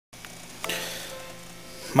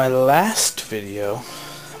My last video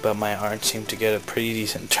about my art seemed to get a pretty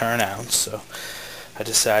decent turnout, so I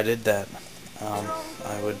decided that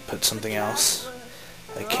I would put something else.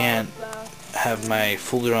 I can't have my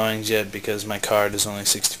full drawings yet because my card is only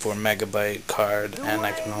 64 megabyte card and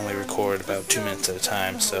I can only record about 2 minutes at a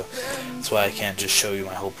time, so that's why I can't just show you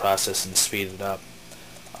my whole process and speed it up.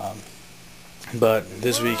 But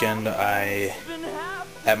this weekend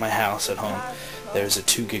at my house at home there's a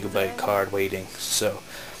 2 gigabyte card waiting, so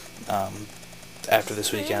after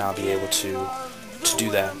this weekend I'll be able to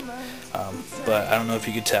do that. But I don't know if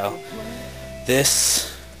you could tell,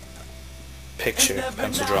 this picture,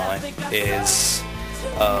 pencil drawing, is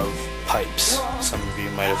of pipes. Some of you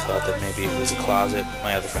might have thought that maybe it was a closet.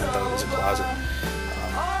 My other friend thought it was a closet.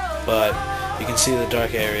 But you can see the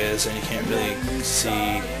dark areas and you can't really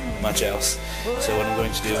see much else. So what I'm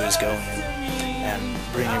going to do is go in and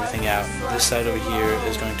bring everything out. This side over here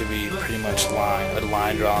is going to be pretty much a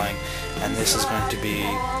line drawing, and this is going to be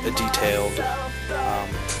a detailed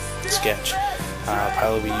sketch. I'll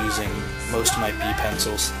probably be using most of my B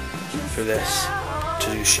pencils for this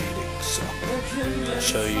to do shading. So I'll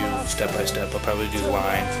show you step by step. I'll probably do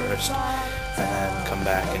line first and then come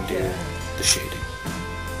back and do the shading.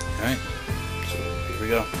 Alright, so here we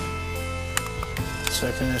go. So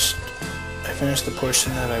I finished the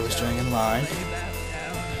portion that I was doing in line.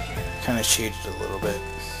 Kind of shaded a little bit,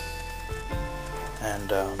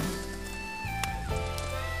 and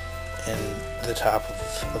in the top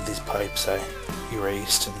of these pipes I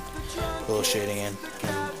erased and a little shading in,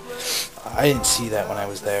 and I didn't see that when I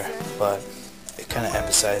was there, but it kind of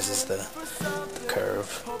emphasizes the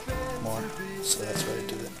curve more, so that's why I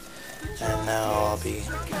do it. And now I'll be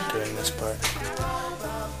doing this part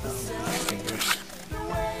with my fingers.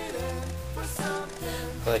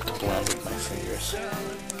 I like to blend with my fingers.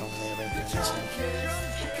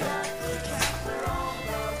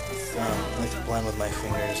 I like to blend with my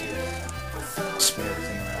fingers and smear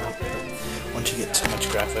everything around. But once you get too much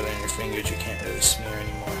graphite on your fingers, you can't really smear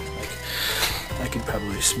anymore. Like, I could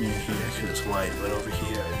probably smear here because it's white, but over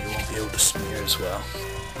here you won't be able to smear as well.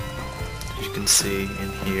 As you can see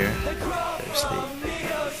in here, there's the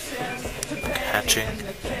hatching.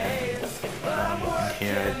 In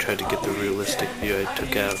here I tried to get the realistic view I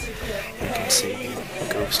took out. You can see the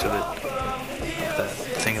ghost of it. That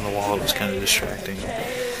thing in the wall was kind of distracting.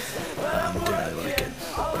 Didn't really like it.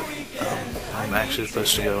 I'm actually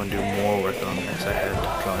supposed to go and do more work on this. I had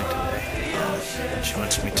drawing today. She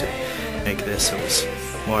wants me to make this so it's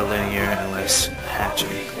more linear and less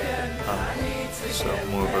hatching. So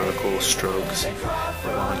more vertical strokes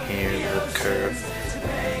along here, the curve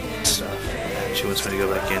and stuff. And she wants me to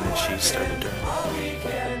go back in and she started doing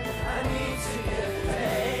it.